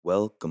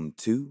Welcome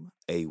to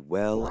A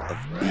Well of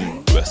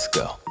Being. Let's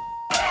go.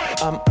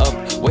 I'm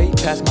up way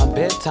past my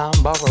bedtime,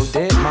 borrow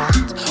dead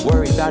moms.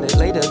 Worry about it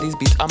later, these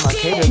beats I'ma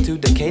cater to.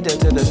 Decatur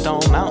to the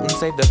stone mountain,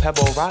 save the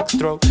pebble rocks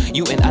throw.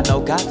 You and I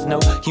know God's no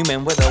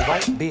human with a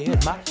white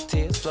beard. My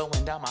tears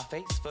flowing down my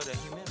face for the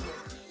human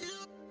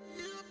race.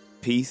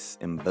 Peace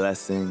and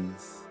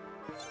blessings.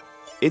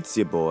 It's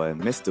your boy,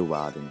 Mr.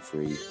 Wild and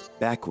Free,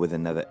 back with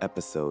another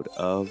episode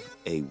of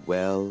A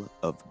Well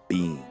of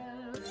Being.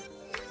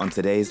 On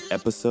today's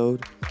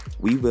episode,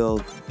 we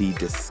will be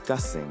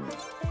discussing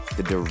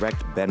the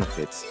direct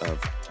benefits of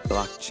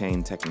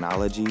blockchain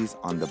technologies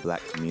on the Black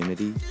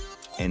community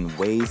and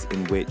ways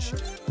in which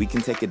we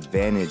can take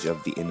advantage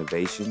of the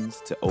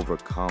innovations to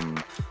overcome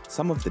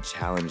some of the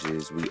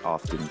challenges we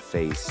often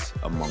face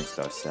amongst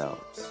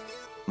ourselves.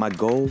 My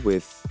goal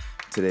with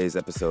today's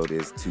episode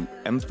is to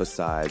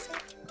emphasize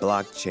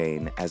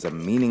blockchain as a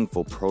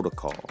meaningful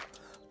protocol,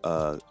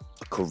 a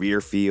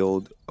career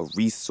field, a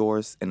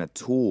resource, and a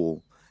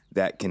tool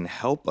that can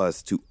help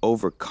us to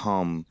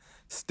overcome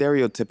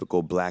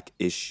stereotypical Black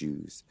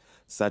issues,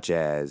 such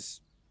as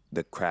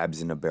the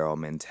crabs in a barrel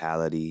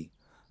mentality,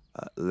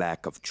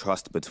 lack of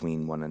trust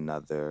between one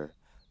another,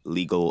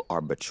 legal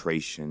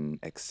arbitration,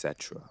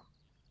 etc.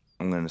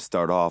 I'm going to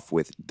start off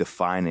with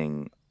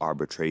defining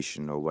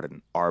arbitration, or what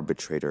an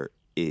arbitrator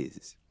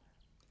is.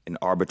 An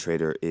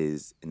arbitrator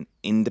is an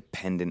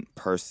independent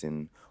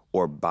person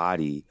or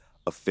body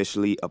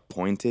officially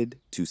appointed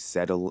to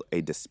settle a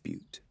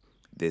dispute.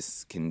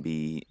 This can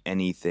be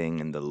anything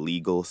in the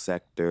legal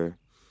sector,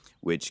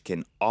 which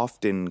can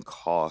often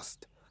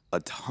cost a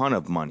ton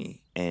of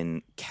money.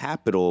 And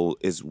capital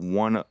is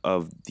one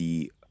of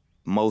the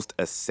most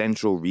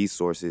essential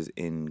resources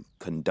in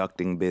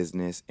conducting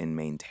business and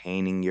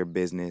maintaining your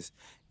business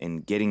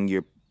and getting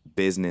your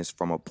business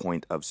from a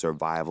point of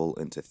survival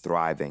into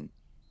thriving.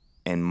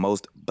 And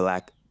most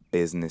Black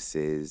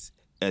businesses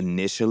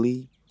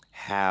initially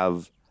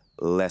have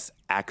less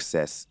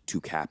access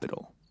to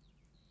capital.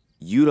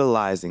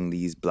 Utilizing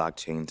these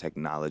blockchain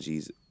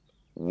technologies,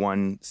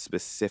 one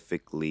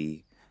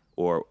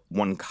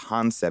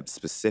concept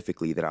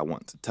specifically that I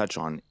want to touch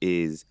on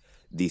is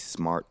the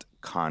smart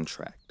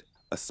contract.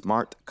 A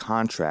smart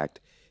contract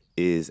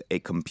is a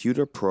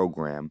computer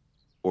program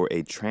or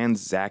a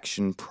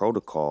transaction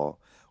protocol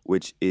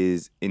which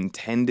is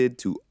intended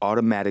to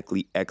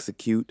automatically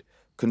execute,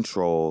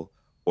 control,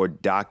 or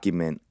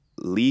document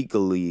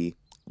legally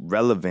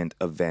relevant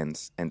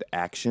events and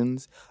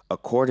actions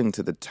according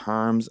to the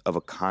terms of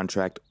a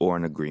contract or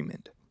an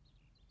agreement.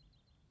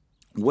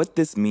 What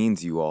this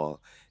means, you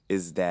all,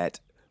 is that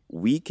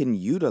we can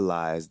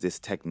utilize this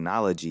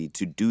technology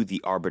to do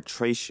the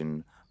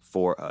arbitration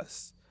for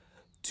us,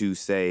 to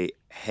say,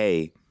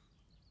 hey,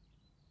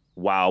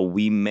 while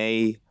we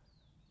may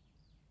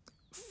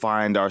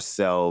find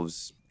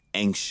ourselves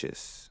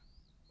anxious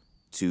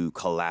to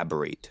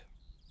collaborate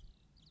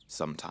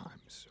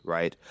sometimes,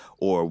 right?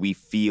 Or we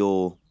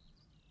feel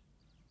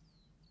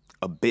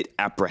a bit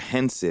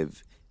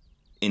apprehensive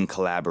in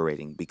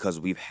collaborating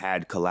because we've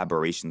had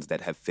collaborations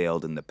that have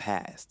failed in the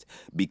past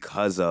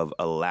because of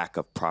a lack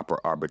of proper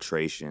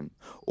arbitration,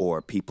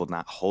 or people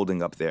not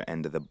holding up their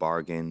end of the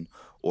bargain,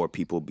 or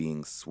people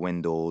being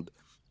swindled,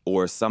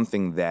 or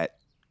something that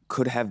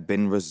could have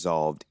been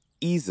resolved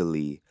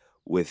easily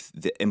with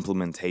the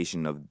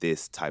implementation of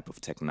this type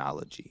of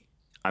technology.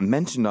 I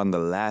mentioned on the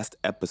last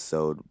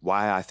episode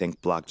why I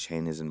think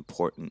blockchain is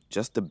important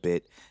just a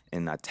bit,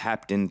 and I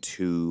tapped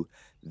into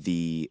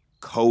the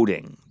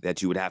coding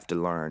that you would have to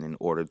learn in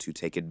order to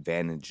take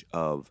advantage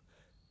of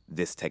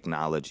this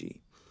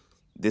technology.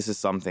 This is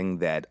something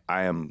that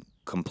I am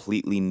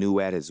completely new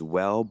at as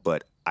well,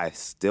 but I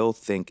still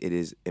think it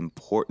is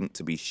important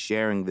to be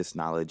sharing this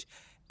knowledge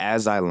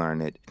as I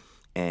learn it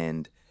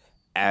and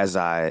as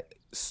I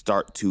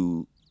start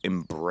to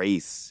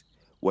embrace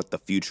what the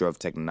future of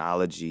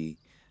technology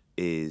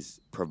is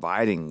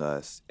providing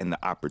us and the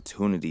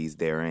opportunities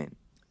therein.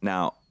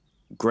 Now,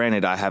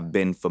 granted, I have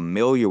been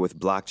familiar with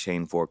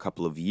blockchain for a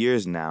couple of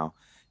years now.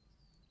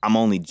 I'm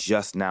only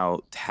just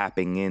now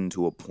tapping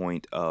into a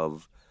point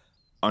of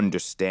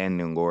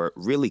understanding or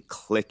really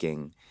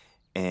clicking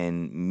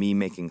and me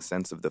making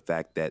sense of the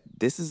fact that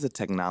this is a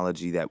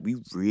technology that we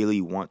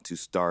really want to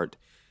start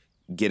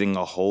getting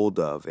a hold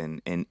of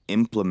and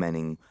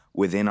implementing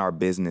within our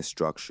business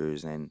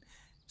structures and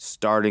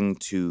starting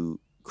to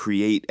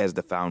create as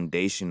the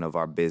foundation of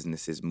our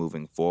businesses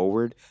moving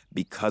forward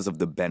because of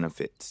the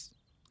benefits.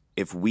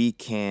 If we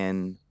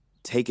can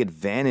take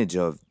advantage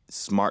of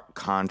smart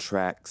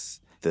contracts,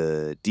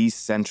 the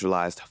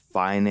decentralized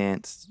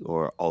finance,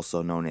 or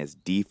also known as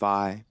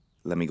DeFi,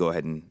 let me go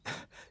ahead and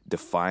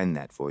define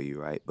that for you,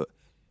 right? But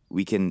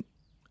we can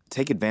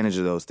take advantage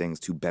of those things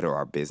to better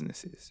our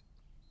businesses.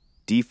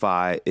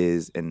 DeFi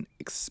is an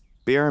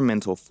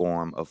experimental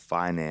form of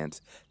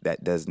finance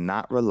that does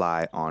not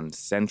rely on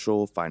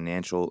central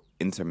financial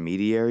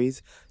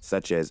intermediaries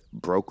such as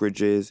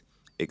brokerages,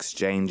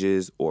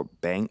 exchanges, or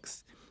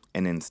banks,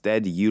 and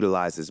instead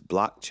utilizes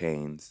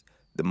blockchains,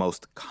 the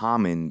most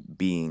common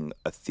being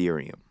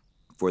Ethereum.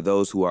 For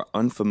those who are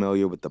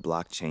unfamiliar with the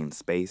blockchain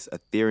space,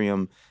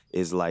 Ethereum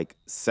is like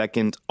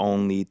second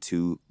only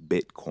to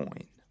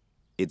Bitcoin.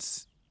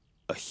 It's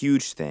a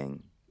huge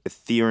thing.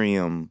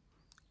 Ethereum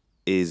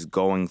is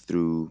going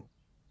through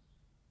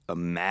a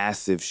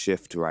massive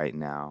shift right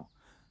now.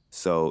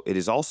 So it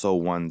is also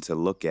one to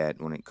look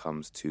at when it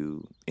comes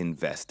to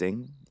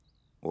investing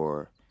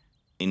or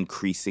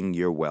increasing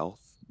your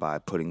wealth by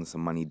putting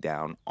some money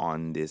down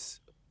on this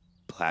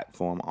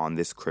platform, on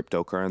this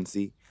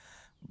cryptocurrency.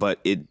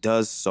 But it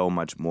does so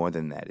much more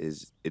than that.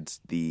 It's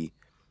the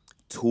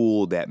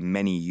tool that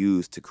many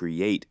use to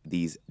create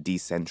these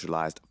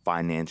decentralized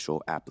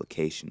financial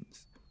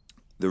applications.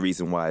 The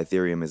reason why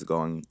Ethereum is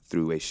going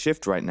through a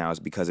shift right now is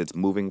because it's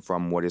moving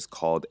from what is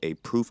called a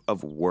proof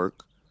of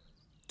work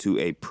to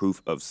a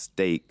proof of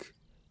stake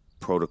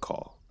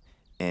protocol.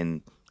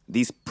 And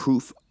these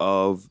proof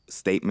of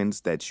statements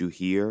that you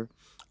hear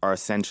are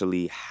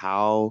essentially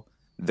how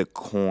the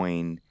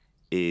coin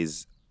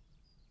is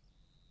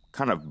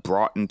kind of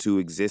brought into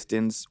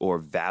existence or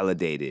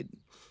validated.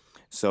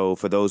 So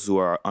for those who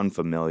are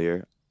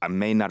unfamiliar, I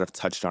may not have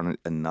touched on it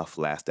enough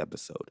last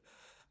episode.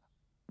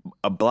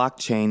 A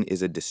blockchain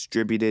is a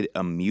distributed,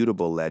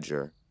 immutable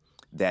ledger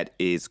that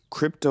is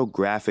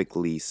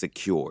cryptographically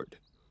secured.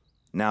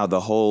 Now,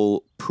 the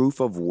whole proof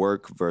of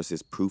work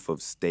versus proof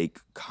of stake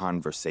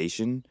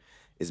conversation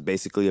is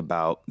basically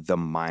about the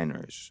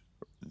miners,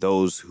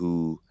 those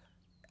who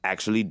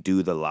actually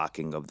do the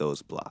locking of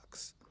those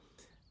blocks.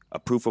 A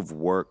proof of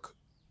work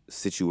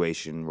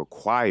situation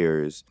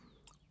requires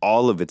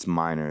all of its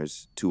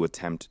miners to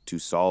attempt to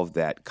solve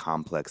that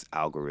complex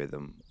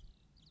algorithm.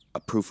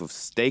 A proof of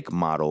stake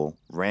model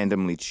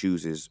randomly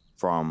chooses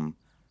from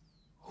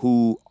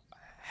who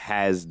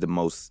has the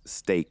most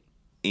stake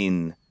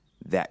in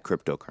that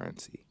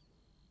cryptocurrency.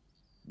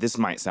 This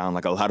might sound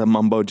like a lot of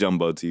mumbo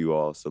jumbo to you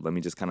all, so let me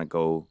just kind of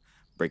go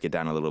break it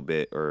down a little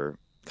bit or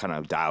kind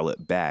of dial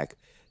it back.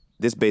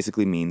 This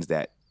basically means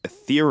that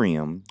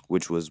Ethereum,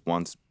 which was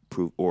once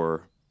proof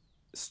or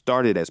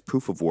started as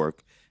proof of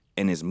work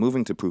and is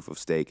moving to proof of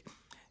stake,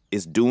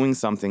 is doing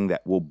something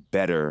that will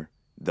better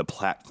the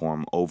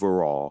platform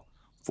overall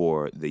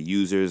for the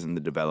users and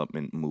the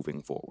development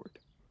moving forward.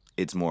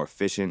 It's more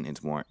efficient,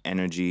 it's more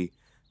energy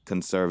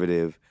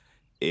conservative,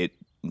 it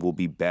will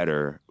be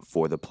better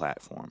for the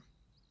platform.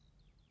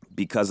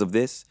 Because of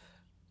this,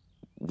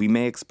 we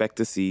may expect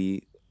to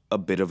see a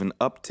bit of an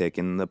uptick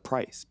in the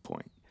price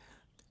point.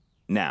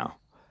 Now,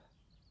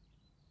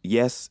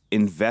 yes,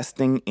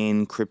 investing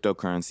in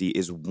cryptocurrency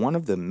is one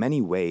of the many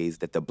ways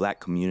that the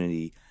Black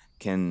community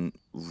can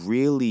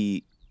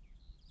really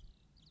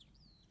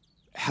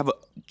have a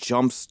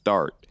jump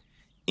start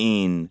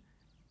in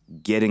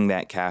getting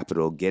that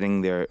capital,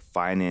 getting their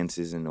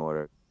finances in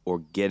order, or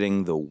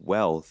getting the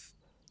wealth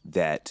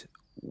that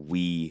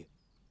we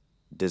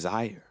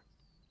desire.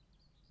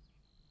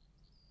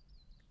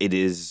 It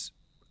is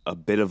a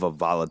bit of a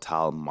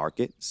volatile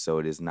market, so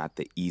it is not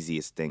the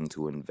easiest thing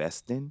to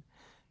invest in.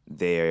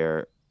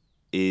 There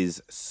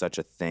is such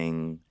a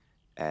thing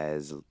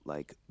as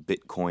like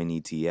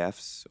Bitcoin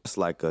ETFs. It's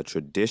like a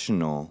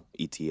traditional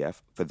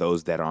ETF for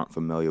those that aren't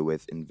familiar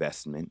with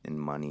investment and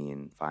money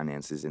and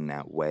finances in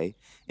that way.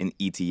 An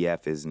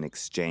ETF is an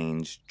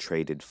exchange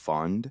traded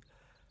fund,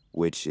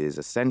 which is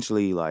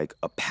essentially like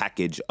a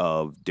package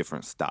of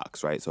different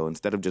stocks, right? So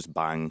instead of just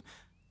buying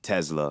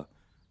Tesla,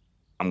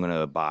 I'm going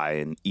to buy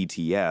an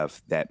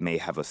ETF that may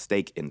have a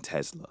stake in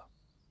Tesla.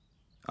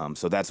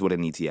 So that's what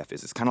an ETF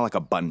is. It's kind of like a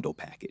bundle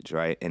package,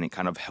 right? And it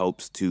kind of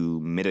helps to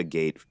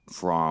mitigate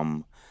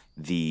from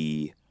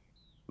the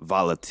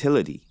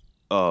volatility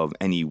of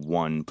any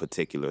one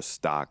particular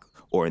stock,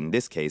 or in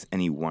this case,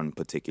 any one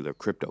particular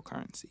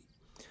cryptocurrency.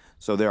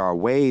 So there are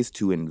ways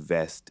to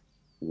invest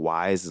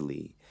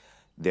wisely.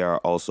 There are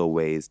also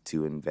ways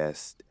to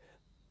invest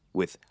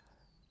with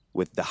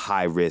the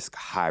high risk,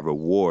 high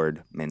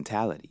reward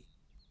mentality.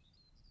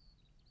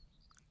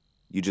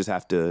 You just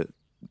have to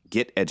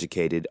get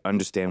educated,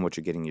 understand what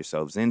you're getting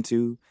yourselves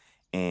into,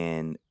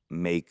 and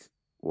make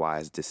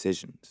wise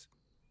decisions.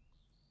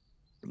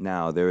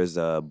 Now, there is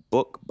a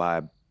book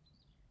by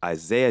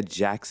Isaiah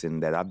Jackson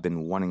that I've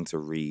been wanting to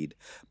read,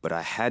 but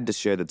I had to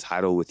share the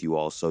title with you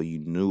all so you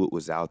knew it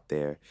was out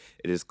there.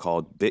 It is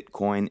called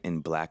Bitcoin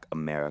in Black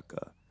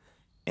America.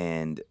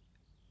 And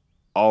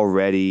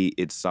already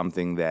it's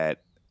something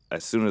that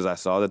as soon as I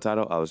saw the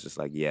title, I was just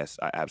like, yes,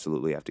 I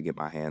absolutely have to get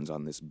my hands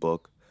on this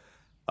book.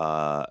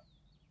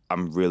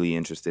 I'm really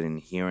interested in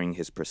hearing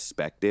his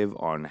perspective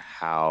on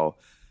how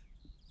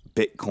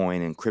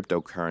Bitcoin and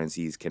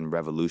cryptocurrencies can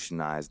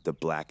revolutionize the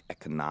Black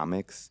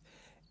economics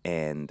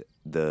and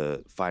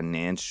the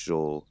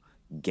financial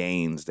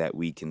gains that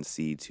we can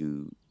see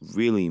to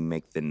really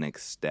make the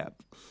next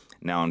step.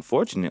 Now,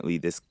 unfortunately,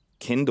 this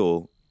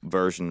Kindle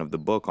version of the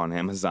book on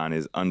Amazon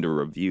is under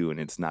review and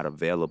it's not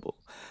available.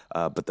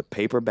 But the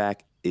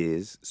paperback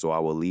is, so I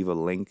will leave a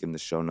link in the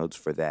show notes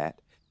for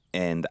that.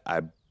 And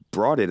I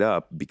brought it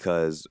up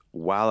because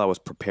while I was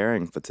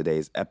preparing for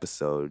today's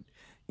episode,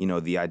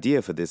 the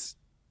idea for this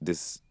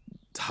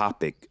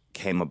topic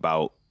came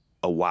about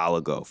a while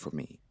ago for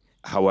me.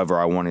 However,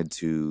 I wanted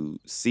to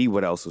see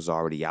what else was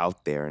already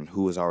out there and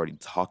who was already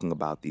talking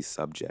about these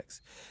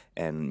subjects.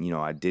 And,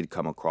 I did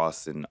come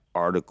across an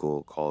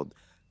article called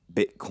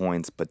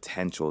Bitcoin's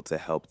Potential to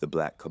Help the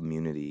Black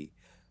Community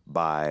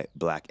by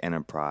Black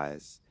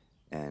Enterprise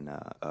and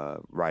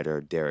writer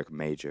Derek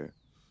Major.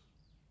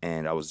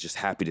 And I was just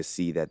happy to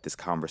see that this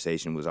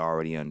conversation was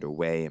already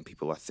underway and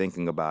people are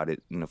thinking about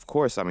it. And of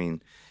course,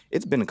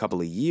 it's been a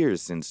couple of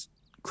years since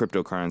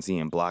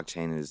cryptocurrency and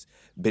blockchain has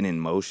been in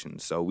motion.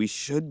 So we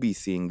should be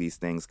seeing these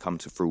things come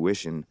to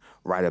fruition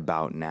right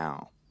about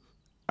now.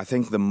 I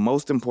think the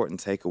most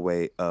important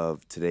takeaway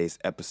of today's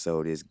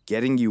episode is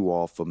getting you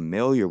all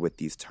familiar with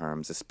these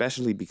terms,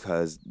 especially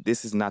because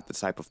this is not the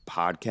type of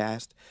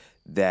podcast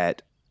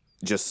that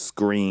just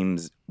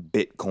screams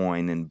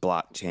Bitcoin and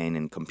blockchain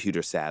and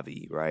computer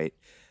savvy, right?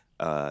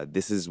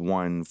 This is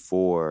one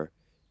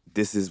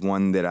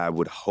that I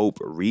would hope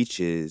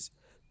reaches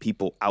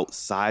people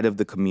outside of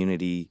the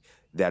community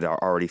that are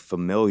already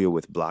familiar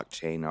with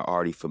blockchain, are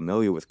already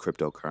familiar with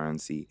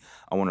cryptocurrency.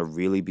 I want to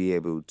really be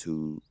able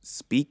to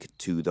speak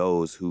to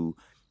those who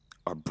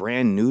are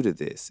brand new to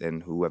this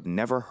and who have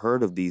never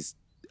heard of these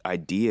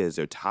ideas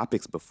or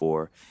topics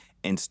before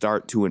and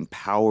start to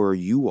empower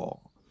you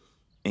all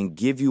and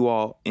give you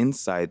all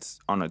insights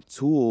on a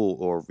tool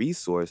or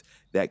resource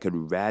that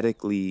could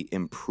radically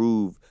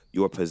improve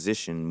your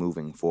position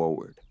moving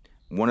forward.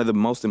 One of the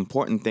most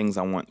important things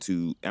I want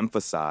to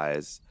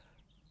emphasize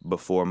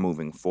before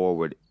moving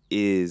forward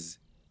is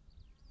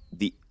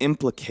the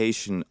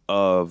implication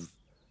of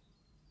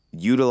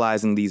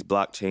utilizing these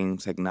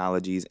blockchain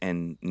technologies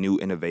and new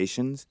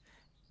innovations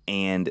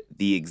and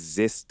the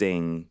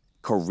existing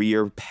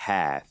career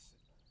path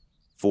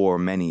for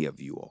many of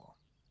you all.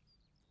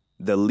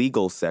 The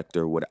legal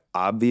sector would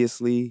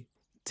obviously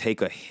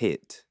take a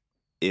hit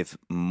if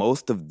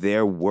most of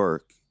their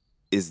work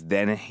is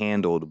then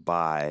handled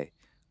by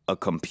a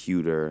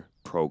computer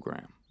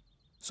program.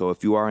 So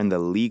if you are in the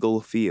legal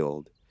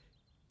field,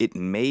 it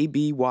may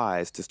be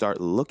wise to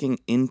start looking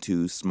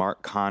into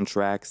smart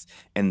contracts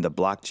and the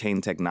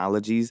blockchain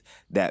technologies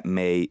that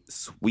may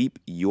sweep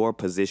your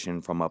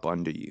position from up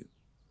under you.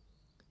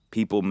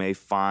 People may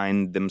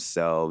find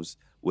themselves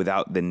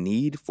without the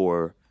need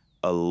for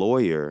a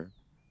lawyer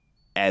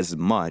as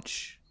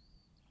much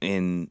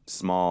in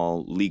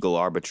small legal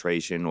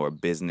arbitration or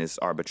business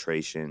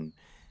arbitration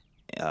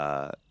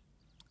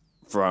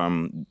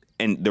from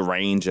the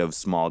range of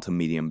small to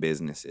medium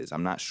businesses.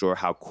 I'm not sure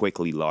how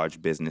quickly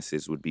large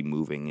businesses would be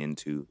moving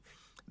into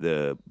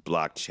the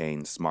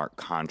blockchain smart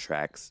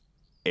contracts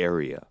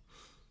area.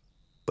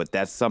 But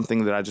that's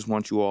something that I just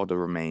want you all to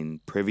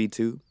remain privy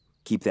to.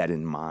 Keep that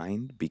in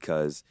mind,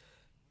 because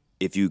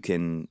if you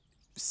can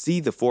see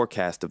the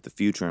forecast of the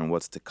future and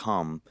what's to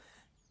come,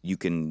 you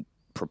can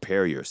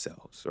prepare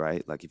yourselves,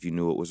 right? Like if you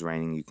knew it was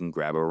raining, you can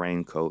grab a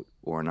raincoat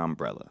or an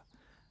umbrella.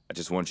 I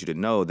just want you to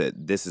know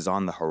that this is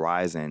on the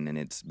horizon and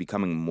it's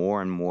becoming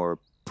more and more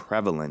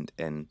prevalent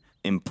and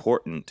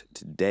important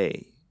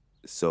today.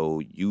 So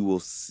you will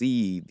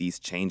see these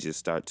changes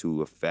start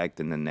to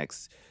affect in the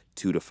next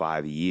 2 to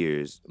 5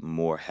 years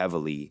more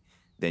heavily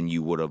than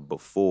you would have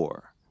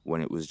before,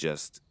 when it was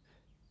just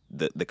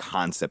the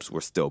concepts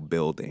were still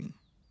building.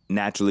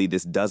 Naturally,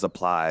 this does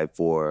apply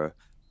for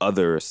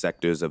other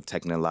sectors of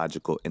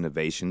technological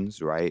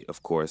innovations, right?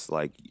 Of course,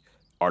 like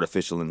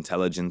artificial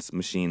intelligence,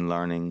 machine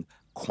learning,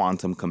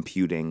 quantum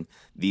computing.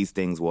 These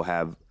things will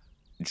have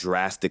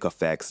drastic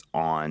effects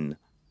on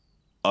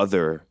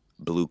other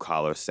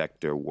blue-collar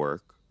sector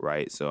work,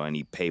 right? So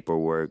any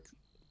paperwork,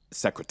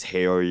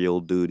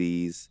 secretarial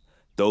duties,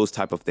 those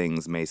type of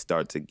things may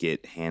start to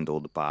get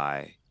handled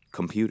by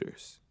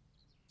computers.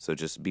 So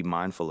just be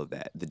mindful of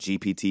that. The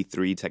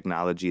GPT-3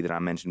 technology that I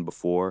mentioned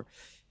before,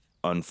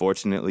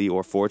 unfortunately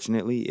or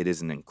fortunately, it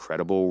is an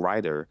incredible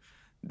writer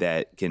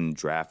that can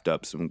draft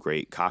up some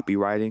great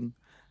copywriting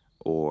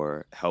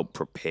or help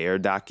prepare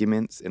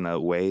documents in a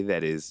way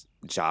that is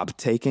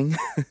job-taking.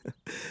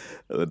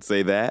 Let's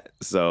say that.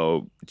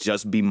 So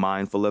just be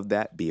mindful of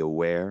that. Be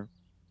aware.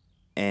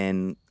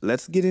 And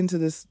let's get into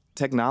this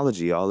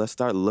technology, y'all. Let's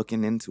start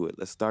looking into it.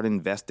 Let's start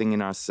investing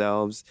in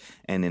ourselves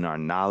and in our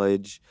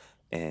knowledge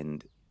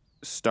and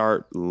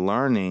start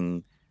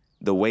learning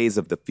the ways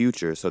of the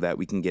future so that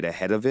we can get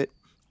ahead of it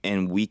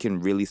and we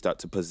can really start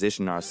to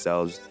position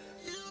ourselves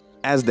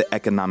as the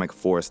economic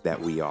force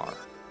that we are.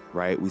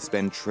 Right? We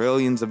spend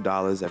trillions of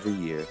dollars every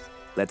year.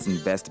 Let's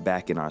invest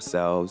back in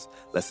ourselves.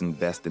 Let's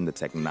invest in the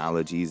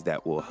technologies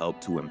that will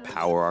help to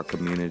empower our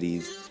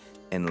communities.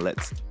 And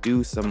let's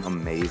do some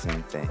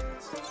amazing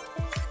things.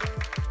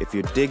 If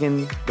you're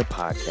digging the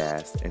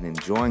podcast and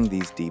enjoying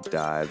these deep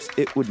dives,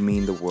 it would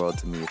mean the world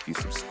to me if you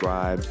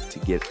subscribed to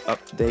get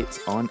updates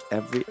on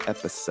every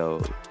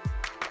episode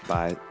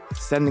by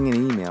sending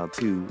an email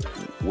to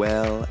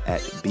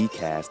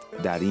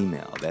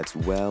well@bcast.email. That's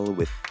well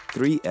with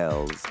 3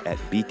 L's at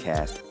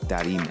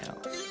bcast.email.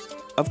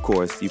 Of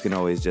course, you can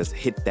always just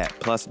hit that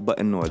plus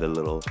button or the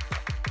little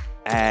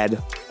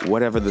add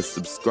whatever the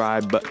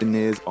subscribe button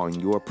is on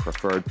your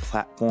preferred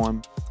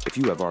platform. If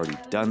you have already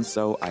done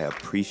so, I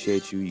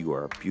appreciate you. You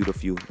are a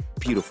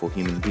beautiful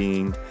human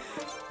being.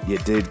 You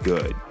did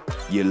good.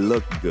 You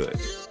look good.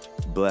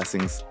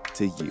 Blessings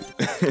to you.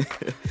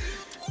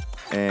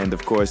 And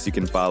of course, you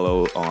can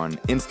follow on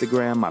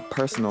Instagram. My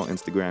personal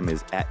Instagram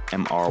is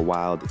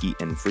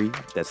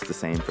 @mrwildenfree. That's the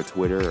same for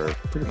Twitter or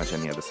pretty much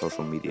any other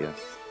social media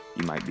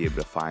you might be able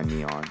to find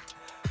me on.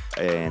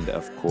 And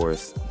of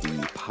course, the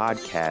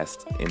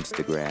podcast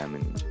Instagram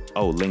and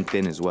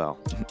LinkedIn as well,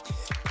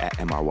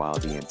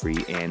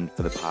 @mrwildenfree. And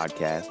for the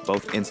podcast,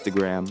 both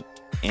Instagram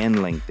and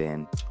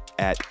LinkedIn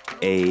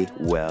 @A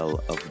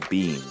Well of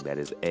Being. That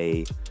is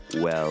A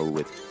Well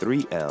with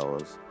 3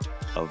 L's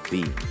of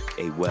being.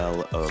 A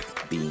Well of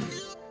Being.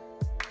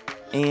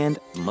 And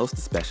most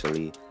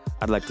especially,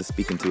 I'd like to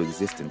speak into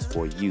existence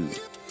for you,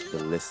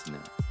 the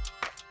listener.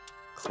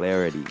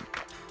 Clarity,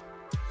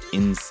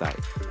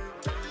 insight,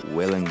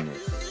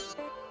 willingness,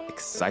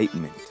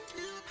 excitement,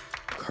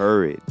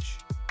 courage,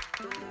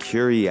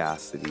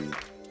 curiosity,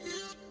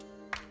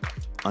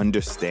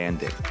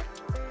 understanding,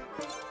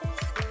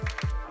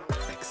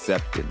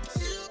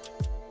 acceptance,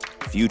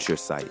 future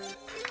sight,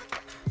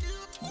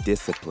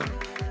 discipline,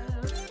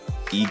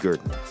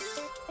 eagerness,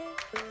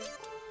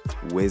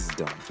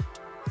 wisdom,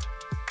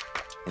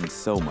 and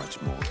so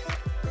much more.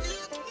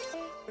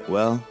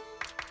 Well,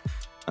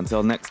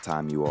 until next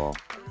time, you all,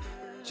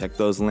 check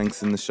those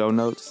links in the show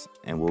notes,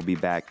 and we'll be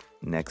back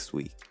next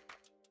week.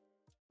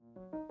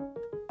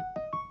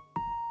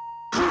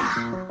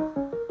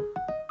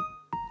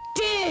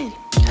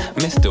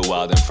 Mr.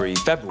 Wild and Free,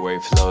 February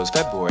flows,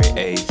 February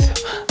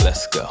 8th.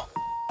 Let's go.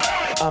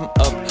 I'm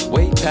up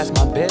way past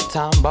my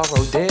bedtime,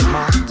 borrowed dead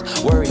minds.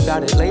 Worry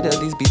about it later,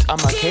 these beats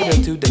I'ma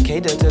cater to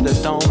Decatur to the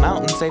Stone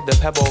Mountain, save the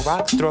Pebble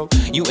Rocks throw.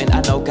 You and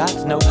I know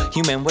God's no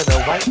human with a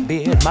white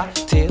beard. My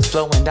tears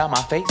flowing down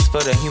my face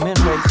for the human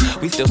race.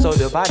 We still so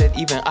divided,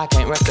 even I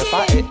can't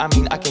rectify it. I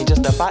mean, I can't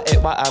justify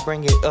it, why I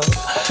bring it up.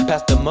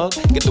 Pass the mug,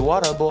 get the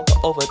water boil,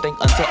 overthink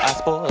until I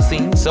spoil.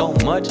 Seen so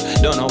much,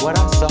 don't know what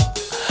I saw.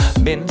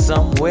 Been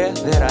somewhere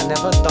that I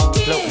never thought,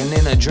 floating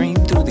in a dream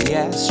through the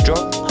astro.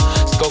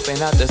 Scoping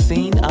out the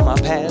scene, I'ma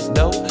pass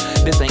though.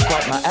 This ain't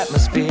quite my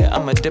atmosphere,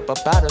 I'ma dip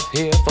up out of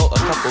here for a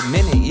couple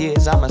minute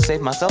years. I'ma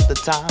save myself the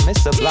time,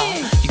 it's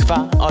sublime. You can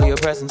find all your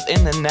presence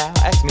in the now.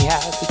 Ask me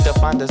how, we still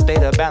find a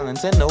state of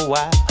balance in the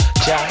wild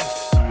child.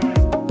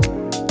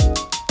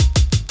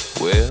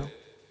 Well,